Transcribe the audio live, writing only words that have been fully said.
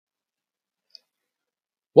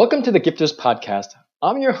Welcome to the Gifters Podcast.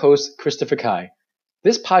 I'm your host, Christopher Kai.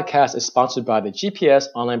 This podcast is sponsored by the GPS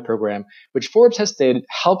online program, which Forbes has stated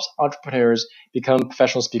helps entrepreneurs become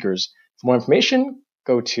professional speakers. For more information,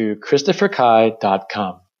 go to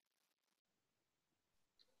christopherkai.com.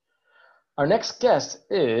 Our next guest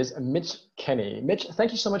is Mitch Kenney. Mitch,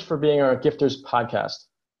 thank you so much for being on our Gifters Podcast.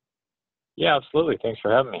 Yeah, absolutely. Thanks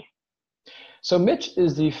for having me. So Mitch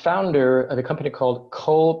is the founder of a company called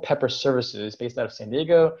Culpepper Services based out of San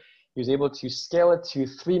Diego. He was able to scale it to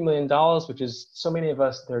 $3 million, which is so many of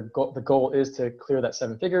us, the goal is to clear that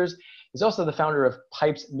 7 figures. He's also the founder of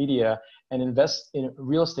Pipes Media and invests in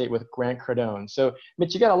real estate with Grant Cardone. So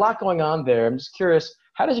Mitch, you got a lot going on there. I'm just curious,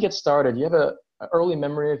 how did you get started? Do you have an early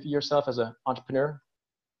memory of yourself as an entrepreneur?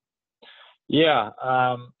 Yeah,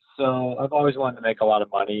 so I've always wanted to make a lot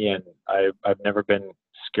of money, and I've never been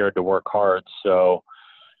scared to work hard. So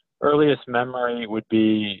earliest memory would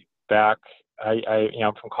be back,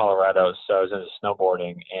 I'm from Colorado, so I was into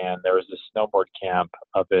snowboarding, and there was this snowboard camp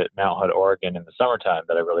up at Mount Hood, Oregon in the summertime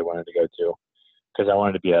that I really wanted to go to because I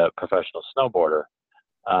wanted to be a professional snowboarder.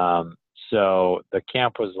 So the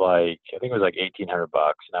camp was I think it was like $1,800,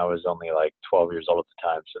 and I was only like 12 years old at the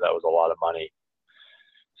time, so that was a lot of money.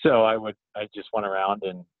 So I just went around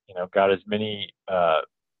and, got as many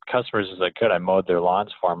customers as I could. I mowed their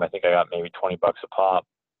lawns for them. I think I got maybe $20 a pop,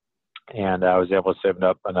 and I was able to save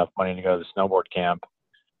up enough money to go to the snowboard camp,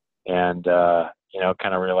 and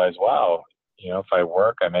kind of realized, wow, if I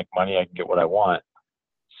work, I make money, I can get what I want.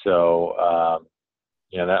 So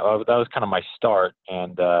that was kind of my start,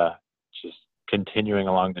 and just continuing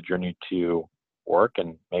along the journey to work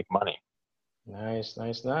and make money. Nice.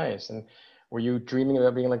 And were you dreaming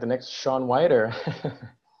about being like the next Shaun White or?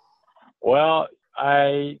 Well,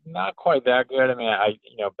 not quite that good. I mean,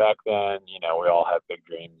 back then, we all have big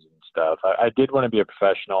dreams and stuff. I did want to be a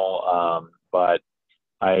professional, but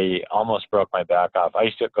I almost broke my back off. I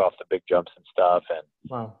used to go off the big jumps and stuff, and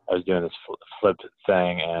Wow. I was doing this flip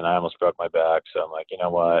thing, and I almost broke my back. So I'm like, you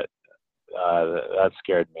know what? That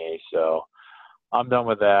scared me. So I'm done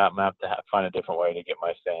with that. I'm going to have to find a different way to get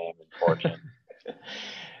my fame and fortune.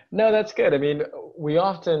 No, that's good. I mean, we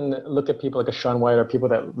often look at people like a Shaun White or people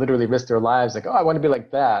that literally risk their lives like, oh, I want to be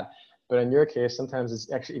like that. But in your case, sometimes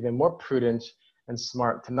it's actually even more prudent and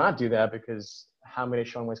smart to not do that because how many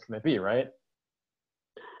Shaun Whites can there be, right?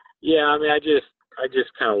 Yeah, I mean, I just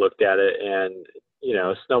kind of looked at it, and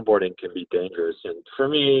snowboarding can be dangerous, and for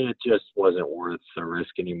me, it just wasn't worth the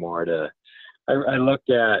risk anymore. I looked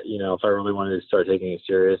at, if I really wanted to start taking it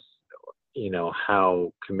serious,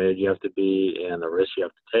 how committed you have to be and the risk you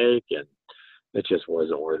have to take, and it just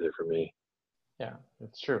wasn't worth it for me. Yeah,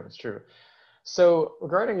 it's true. So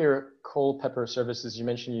regarding your Culpepper services, you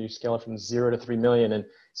mentioned you scale it from 0 to 3 million, and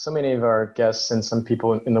so many of our guests and some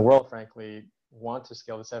people in the world, frankly, want to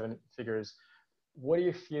scale to 7 figures. What do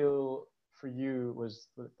you feel for you was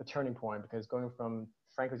the turning point? Because going from,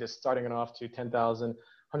 frankly, just starting it off to 10,000,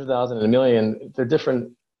 100,000, and a million, they're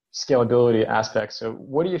different scalability aspects. So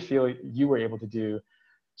what do you feel you were able to do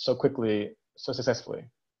so quickly, so successfully?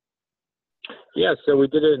 Yeah, so we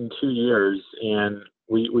did it in 2 years, and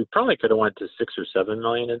we probably could have went to 6 or 7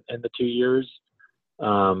 million in the 2 years.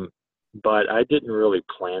 But I didn't really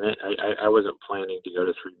plan it. I wasn't planning to go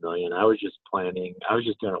to 3 million. I was just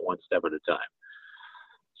doing it one step at a time.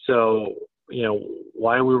 So,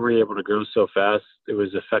 why we were able to grow so fast, it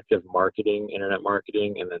was effective marketing, internet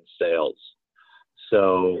marketing, and then sales.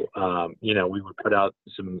 So, we would put out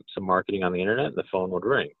some marketing on the internet, and the phone would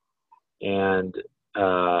ring. And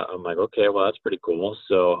I'm like, okay, well, that's pretty cool.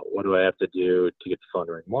 So what do I have to do to get the phone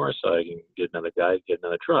to ring more so I can get another guy, get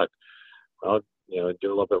another truck? Well, do a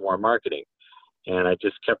little bit more marketing. And I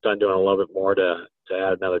just kept on doing a little bit more to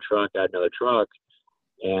add another truck.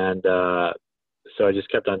 And so I just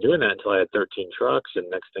kept on doing that until I had 13 trucks. And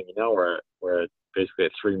next thing you know, we're basically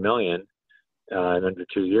at 3 million in under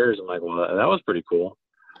 2 years. I'm like, well, that was pretty cool.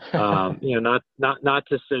 Not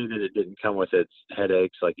to say that it didn't come with its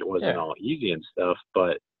headaches, like it wasn't all easy and stuff,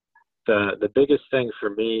 but the biggest thing for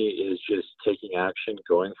me is just taking action,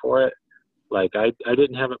 going for it. Like I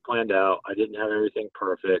didn't have it planned out. I didn't have everything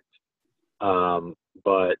perfect.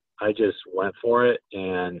 But I just went for it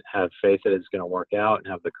and have faith that it's going to work out and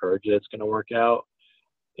have the courage that it's going to work out.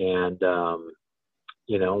 And,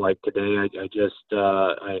 like today,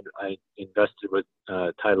 I invested with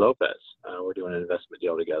Ty Lopez. We're doing an investment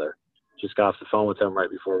deal together. Just got off the phone with him right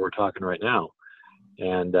before we're talking right now.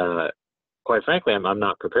 And quite frankly, I'm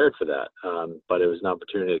not prepared for that. But it was an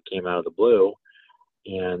opportunity that came out of the blue.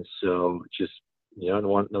 And so just, another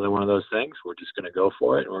one of those things, we're just going to go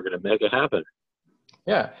for it and we're going to make it happen.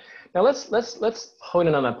 Yeah. Now let's hone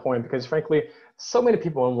in on that point because frankly, so many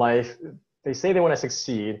people in life, they say they want to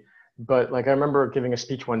succeed, but like I remember giving a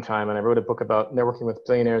speech one time and I wrote a book about networking with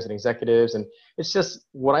billionaires and executives. And it's just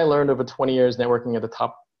what I learned over 20 years networking at the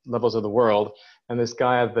top levels of the world. And this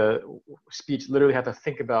guy at the speech literally had to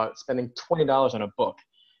think about spending $20 on a book.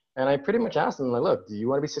 And I pretty much asked him, like, look, do you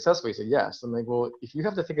want to be successful? He said, yes. I'm like, well, if you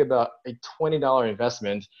have to think about a $20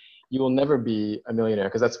 investment, you will never be a millionaire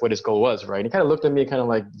because that's what his goal was, right? And he kind of looked at me kind of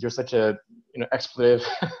like, you're such a, expletive.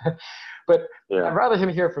 But Yeah. I'd rather him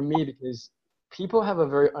hear it from me because people have a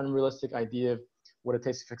very unrealistic idea of what it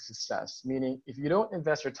takes for success. Meaning, if you don't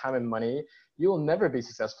invest your time and money, you will never be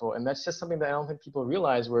successful. And that's just something that I don't think people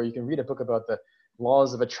realize. Where you can read a book about the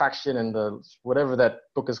laws of attraction and the whatever that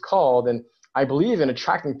book is called, and I believe in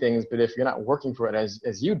attracting things, but if you're not working for it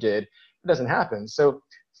as you did, it doesn't happen. So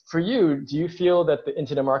for you, do you feel that the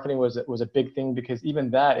internet marketing was a big thing? Because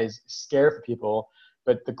even that is scary for people,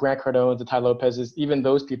 but the Grant Cardones, the Ty Lopez's, even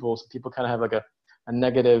those people kind of have like a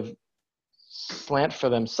negative slant for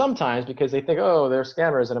them sometimes because they think, oh, they're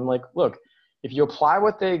scammers. And I'm like, look, if you apply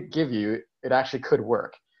what they give you, it actually could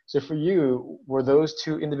work. So for you, were those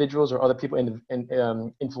two individuals or other people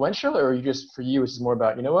influential, or you just, for you, it's more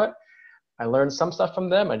about, you know what? I learned some stuff from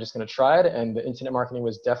them. I'm just going to try it. And the internet marketing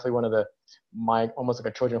was definitely one of my almost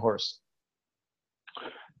like a Trojan horse.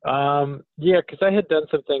 Yeah, because I had done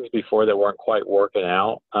some things before that weren't quite working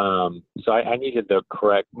out. So I needed the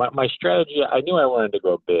correct, my strategy, I knew I wanted to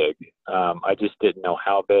go big. I just didn't know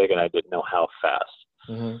how big and I didn't know how fast.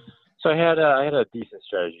 Mm-hmm. So I had a decent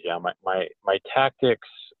strategy down. My tactics,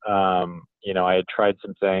 I had tried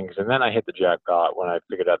some things and then I hit the jackpot when I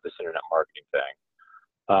figured out this internet marketing thing.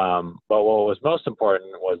 But what was most important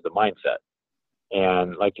was the mindset.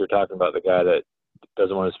 And like you're talking about, the guy that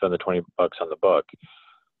doesn't want to spend the $20 on the book.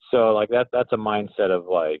 So like that's a mindset of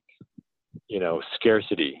like,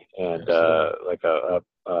 scarcity and, like a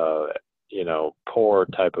poor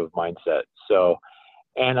type of mindset. So,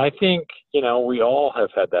 and I think, we all have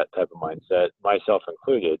had that type of mindset, myself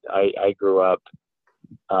included. I grew up,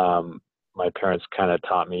 my parents kind of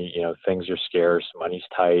taught me, things are scarce, money's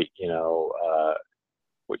tight,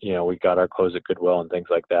 we got our clothes at Goodwill and things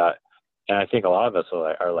like that. And I think a lot of us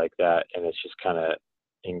are like that. And it's just kind of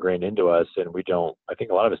ingrained into us. And I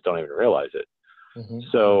think a lot of us don't even realize it. Mm-hmm.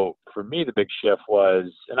 So for me, the big shift was,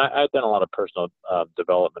 and I've done a lot of personal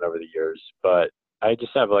development over the years, but I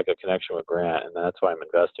just have like a connection with Grant, and that's why I'm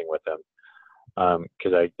investing with him.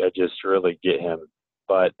 Cause I just really get him,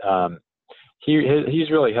 but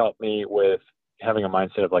he's really helped me with having a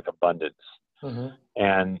mindset of like abundance. Mm-hmm.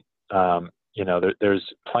 And, there's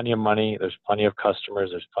plenty of money, there's plenty of customers,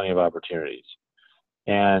 there's plenty of opportunities,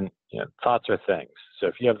 and thoughts are things. So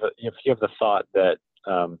if you have the thought that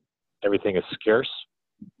everything is scarce,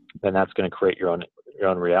 then that's going to create your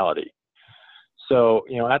own reality. So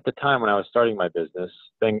at the time when I was starting my business,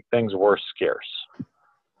 things were scarce,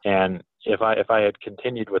 and if I had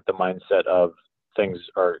continued with the mindset of things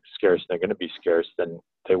are scarce, they're going to be scarce, then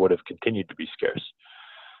they would have continued to be scarce.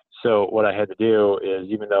 So what I had to do is,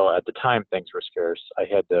 even though at the time things were scarce, I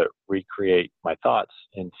had to recreate my thoughts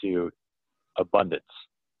into abundance.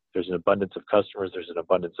 There's an abundance of customers, there's an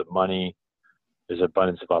abundance of money, there's an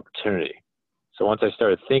abundance of opportunity. So once I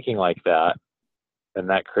started thinking like that, then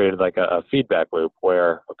that created like a feedback loop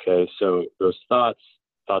where, okay, so those thoughts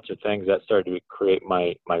are things that started to create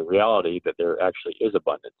my reality that there actually is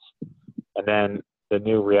abundance. And then the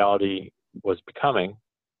new reality was becoming,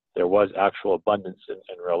 there was actual abundance in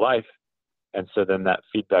real life. And so then that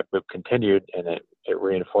feedback loop continued, and it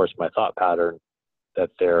reinforced my thought pattern that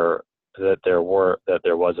there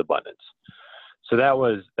was abundance. So that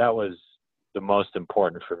was the most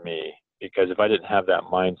important for me, because if I didn't have that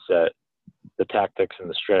mindset, the tactics and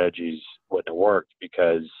the strategies wouldn't have worked,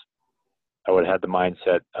 because I would have had the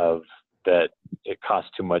mindset of that it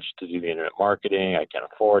costs too much to do the internet marketing, I can't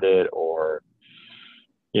afford it, or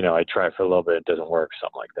I try it for a little bit, it doesn't work,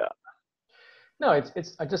 something like that. No,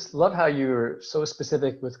 it's I just love how you're so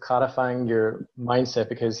specific with codifying your mindset,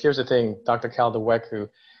 because here's the thing, Dr. Cal Dweck, who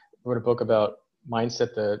wrote a book about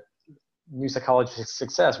mindset, the new psychology of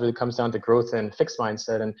success really comes down to growth and fixed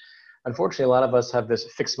mindset. And unfortunately, a lot of us have this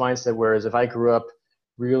fixed mindset, whereas if I grew up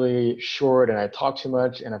really short and I talk too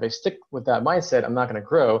much, and if I stick with that mindset, I'm not going to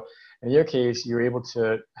grow. In your case, you're able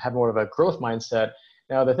to have more of a growth mindset.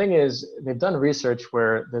 Now, the thing is, they've done research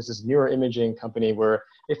where there's this neuroimaging company where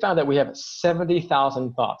they found that we have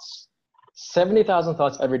 70,000 thoughts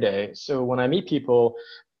every day. So when I meet people,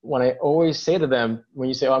 when I always say to them, when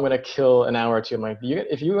you say, "Oh, I'm going to kill an hour or two," I'm like,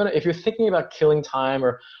 if you're thinking about killing time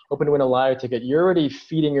or hoping to win a lottery ticket, you're already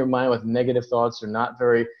feeding your mind with negative thoughts or not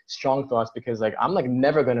very strong thoughts, because like I'm like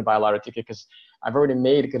never going to buy a lottery ticket because I've already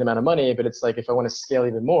made a good amount of money. But it's like if I want to scale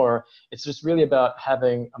even more, it's just really about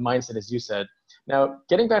having a mindset, as you said. Now,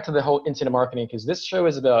 getting back to the whole internet marketing, because this show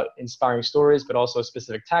is about inspiring stories, but also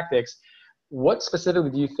specific tactics. What specifically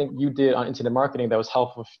do you think you did on internet marketing that was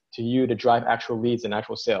helpful to you to drive actual leads and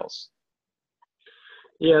actual sales?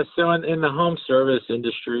 Yeah, so in the home service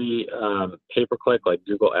industry, pay-per-click like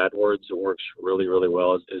Google AdWords works really, really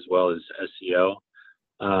well as SEO.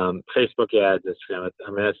 Facebook ads, Instagram,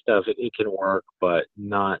 I mean, that stuff, it can work, but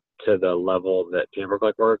not to the level that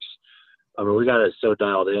pay-per-click works. I mean, we got it so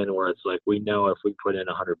dialed in where it's like we know if we put in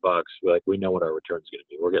 $100, we know what our return's going to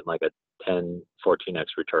be. We're getting like a 10,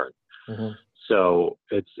 14x return. Mm-hmm. So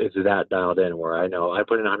it's that dialed in where I know I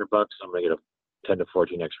put in $100, I'm going to get a 10 to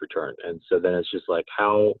 14x return. And so then it's just like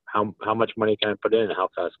how much money can I put in and how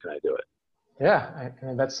fast can I do it? Yeah,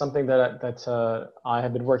 and that's something that I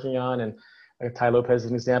have been working on, and like Ty Lopez is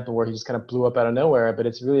an example where he just kind of blew up out of nowhere. But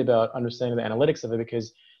it's really about understanding the analytics of it,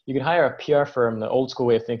 because you can hire a PR firm, the old school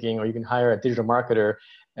way of thinking, or you can hire a digital marketer,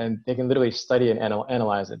 and they can literally study and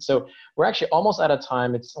analyze it. So we're actually almost out of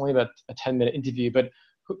time. It's only about a 10-minute interview, but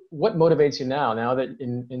what motivates you now that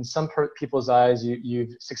in some people's eyes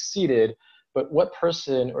you've succeeded, but what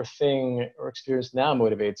person or thing or experience now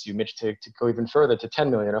motivates you, Mitch, to go even further to 10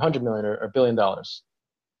 million or 100 million or $1 billion?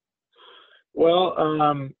 Well,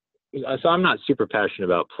 so I'm not super passionate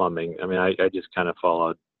about plumbing. I mean, I just kind of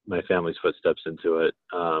followed my family's footsteps into it.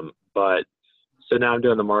 But so now I'm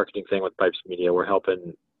doing the marketing thing with Pipes Media. We're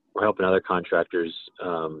helping other contractors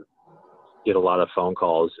get a lot of phone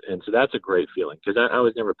calls, and so that's a great feeling because I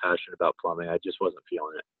was never passionate about plumbing. I just wasn't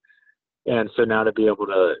feeling it. And so now to be able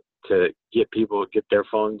to get people, get their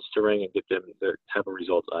phones to ring and get them the type of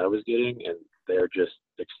results I was getting, and they're just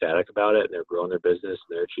ecstatic about it, and they're growing their business, and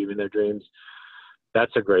they're achieving their dreams.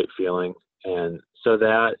 That's a great feeling. And so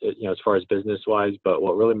that, as far as business wise, but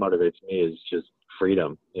what really motivates me is just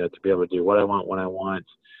freedom, to be able to do what I want when I want,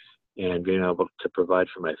 and being able to provide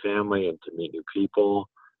for my family and to meet new people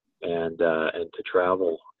and to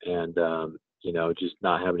travel and, just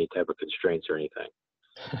not have any type of constraints or anything.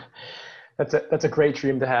 That's a great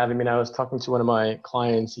dream to have. I mean, I was talking to one of my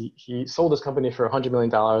clients. He sold his company for $100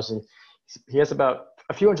 million, and he has about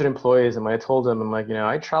a few hundred employees. And when I told him, I'm like,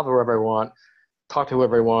 I travel wherever I want, talk to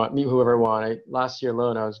whoever I want, meet whoever I want. Last year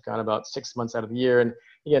alone, I was gone about 6 months out of the year. And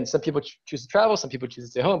again, some people choose to travel, some people choose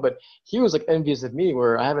to stay home. But he was like envious of me,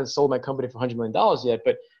 where I haven't sold my company for $100 million yet.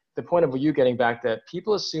 But the point of you getting back, that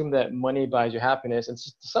people assume that money buys you happiness, and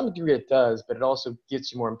to some degree it does, but it also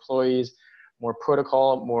gets you more employees, more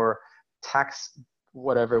protocol, more tax,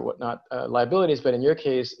 whatnot, liabilities. But in your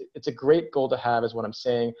case, it's a great goal to have, is what I'm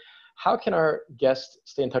saying. How can our guests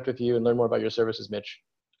stay in touch with you and learn more about your services, Mitch?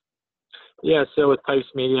 Yeah, so with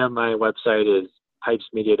Pipes Media, my website is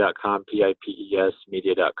pipesmedia.com, P-I-P-E-S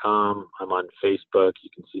media.com. I'm on Facebook. You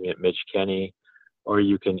can see me at Mitch Kenney, or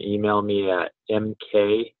you can email me at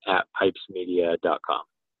mk@pipesmedia.com.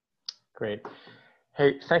 Great.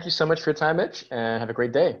 Hey, thank you so much for your time, Mitch, and have a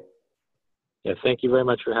great day. Yeah, thank you very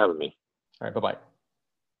much for having me. All right, bye-bye.